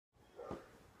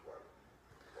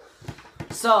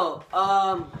So,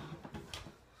 I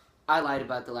lied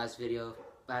about the last video.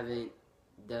 I haven't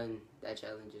done that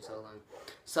challenge in so long.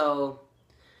 So,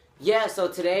 yeah, so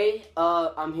today,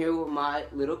 I'm here with my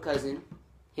little cousin.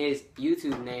 His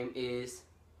YouTube name is...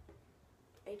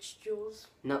 H. Jules.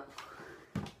 No.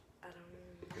 I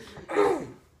don't know.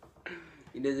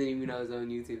 He doesn't even know his own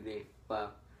YouTube name. Wow.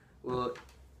 Well,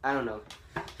 I don't know.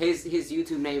 His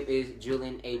YouTube name is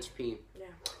Julian HP. Yeah.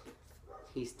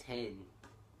 He's 10.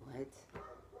 What?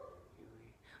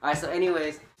 Alright, so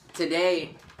anyways,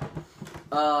 today,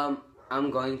 I'm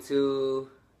going to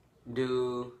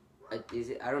do, I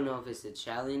don't know if it's a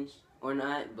challenge or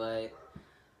not, but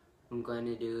I'm going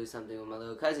to do something with my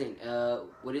little cousin.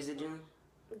 What is it, Julian?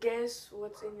 Guess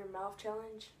what's in your mouth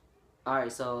challenge.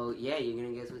 Alright, so yeah, you're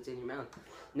gonna guess what's in your mouth.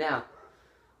 Now,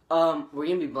 we're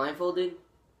gonna be blindfolded.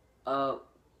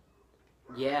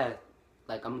 Yeah,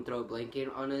 like I'm gonna throw a blanket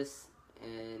on us,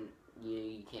 and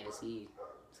you can't see.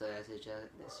 So that's just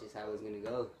how it's gonna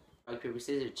go. Rock, paper,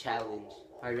 scissors challenge.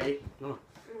 Alright, ready? Come on.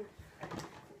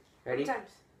 Ready?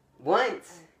 Times.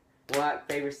 Once. Rock,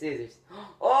 paper, scissors.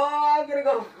 Oh, I'm gonna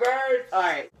go first.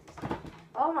 Alright.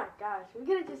 Oh my gosh, we're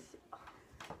gonna just.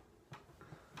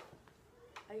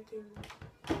 I can.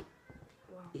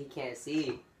 Wow. He can't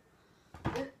see.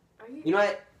 Are you? You know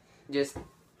what? Just,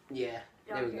 yeah.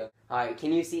 Yeah, There we okay. go. Alright,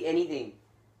 can you see anything?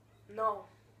 No.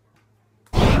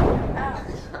 Ow.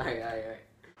 Alright.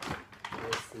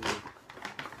 Let's see.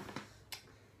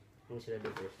 What should I do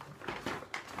first?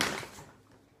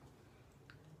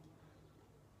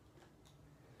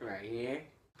 Right here.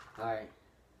 Alright.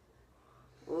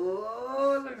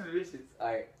 Oh, look at the vicious.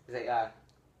 Alright. It's like,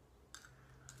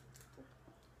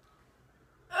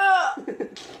 Oh!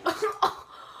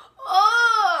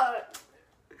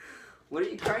 What are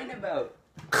you crying about?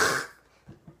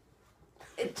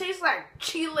 It tastes like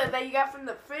chile that you got from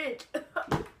the fridge.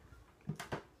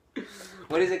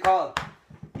 What is it called?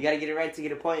 You gotta get it right to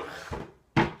get a point.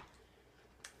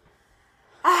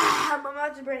 My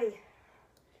mouth is burning.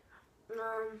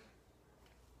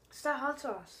 It's that hot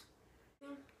sauce.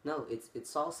 No, it's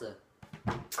salsa.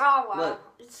 Oh wow. Look.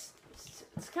 It's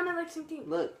kind of like something.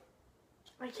 Look.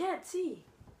 I can't see.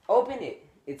 Open it.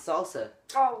 It's salsa.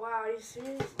 Oh wow, are you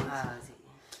serious? Wow.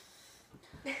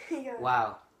 Yeah.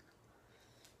 Wow.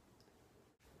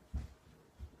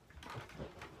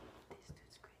 This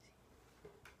dude's crazy.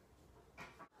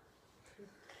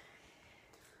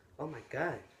 Oh my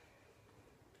god.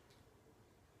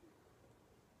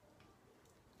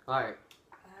 Alright.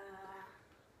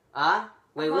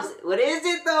 Wait, what is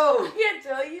it though? I can't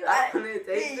tell you. I'm gonna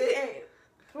taste it. Hey,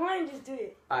 come on, just do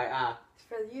it. Alright, It's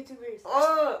for the YouTubers.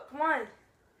 Oh! Come on.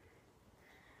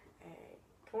 Hey,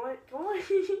 come on. No,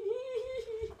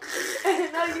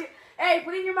 hey,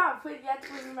 put it in your mouth. You have to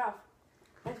put it in your mouth.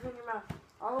 You have to put it in your mouth.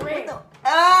 All the way.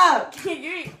 Ah! Give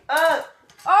me. Ah!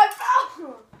 Oh,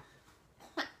 no!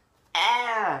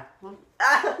 Ah!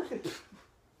 Ah!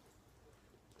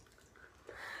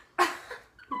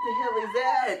 What the hell is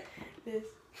that? This.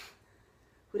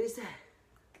 What is that?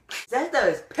 Is that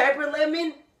the pepper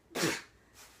lemon?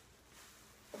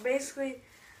 Basically.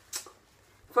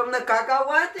 From the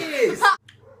cacahuates.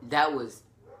 That was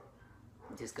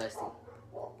disgusting.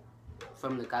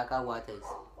 From the cacahuates.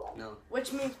 No.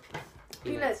 Which means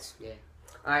peanuts. Yeah.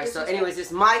 Alright, This so is- anyways,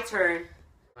 it's my turn.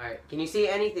 Alright, can you see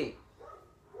anything?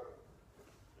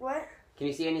 What? Can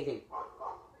you see anything?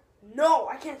 No,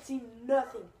 I can't see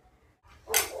nothing.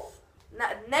 Now,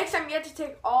 next time you have to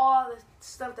take all the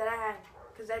stuff that I had,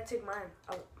 because I took mine.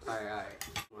 Oh. Alright.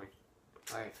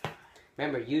 Alright.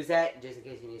 Remember, use that just in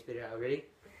case you need to spit it out. Ready?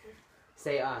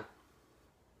 Say on.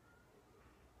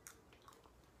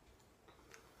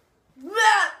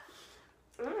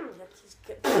 That's just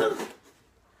good.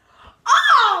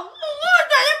 Oh, Lord,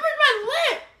 that hit my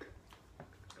lip.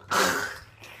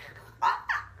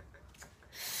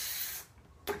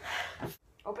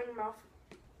 Open your mouth.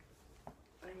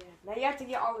 Oh, yeah. Now you have to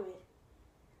get all of it.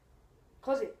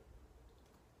 Close it.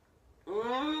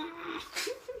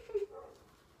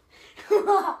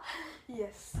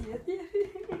 Yes.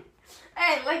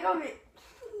 Hey, let go of it.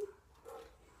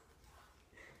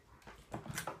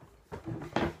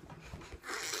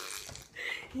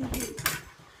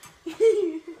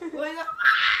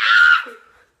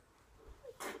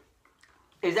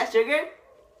 Is that sugar?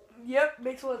 Yep,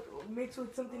 mix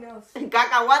with something else.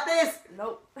 Cacahuates?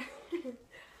 Nope.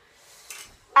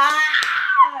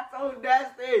 Ah! So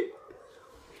nasty.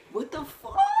 What the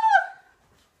fuck?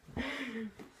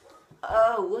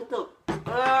 Oh, what the?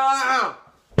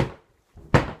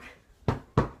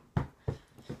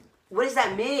 What is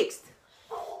that mixed?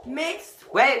 Mixed.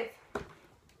 Wait.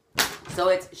 So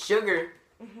it's sugar,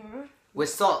 with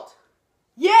salt.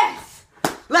 Yes!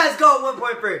 Let's go, 1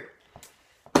 point for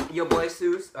your boy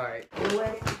Seuss. Alright.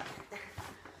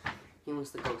 He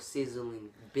wants to go sizzling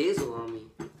bizzle on me.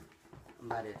 I'm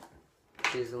about to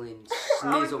sizzling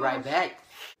snizzle right back.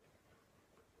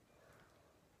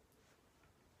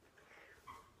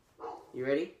 You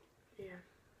ready? Yeah.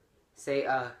 Say,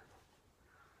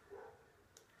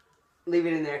 leave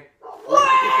it in there.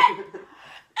 What? Ew!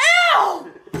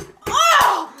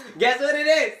 Oh! Guess what it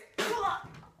is?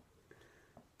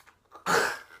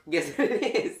 Guess what it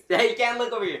is? Hey, you can't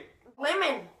look over here.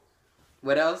 Lemon.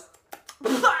 What else?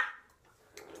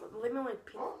 Lemon with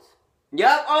peanuts.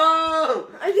 Yup. Oh!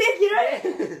 I didn't get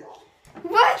it.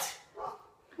 What?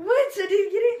 What? I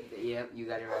didn't get it? Yep, you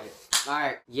got it right.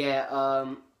 Alright. Yeah,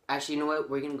 actually, you know what?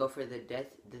 We're gonna go for the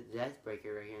death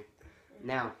breaker right here.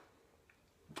 Now,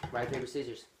 rock, paper,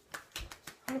 scissors.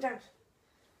 How many times?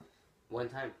 1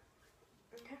 time.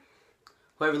 Okay.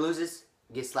 Whoever loses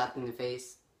gets slapped in the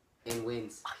face and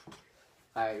wins.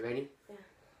 Alright, ready? Yeah.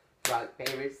 Rock,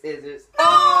 paper, scissors. No!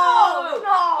 Oh!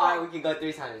 No! Alright, we can go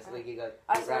 3 times. We can go.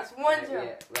 Alright, so it's 1-0.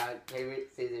 Yeah. Rock, paper,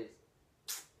 scissors.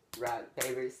 Rock,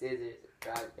 paper, scissors.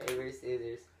 Rock, paper,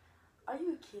 scissors. Are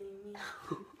you kidding me?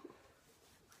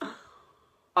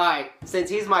 Alright, since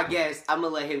he's my guest, I'm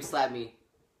gonna let him slap me.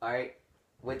 Alright?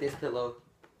 With this pillow.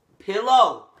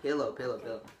 Pillow! Pillow.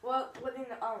 Well, within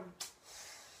the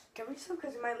can we still?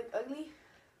 Because it might look ugly.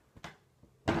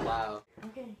 Wow.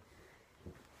 Okay.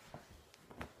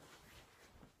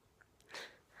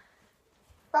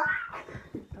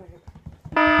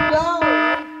 No!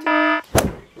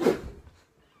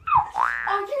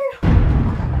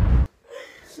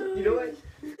 You know what?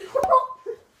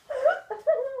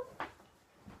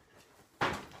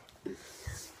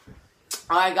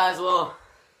 Alright guys, well,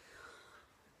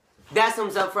 that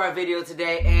sums up for our video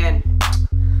today, and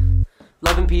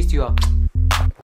love and peace to you all.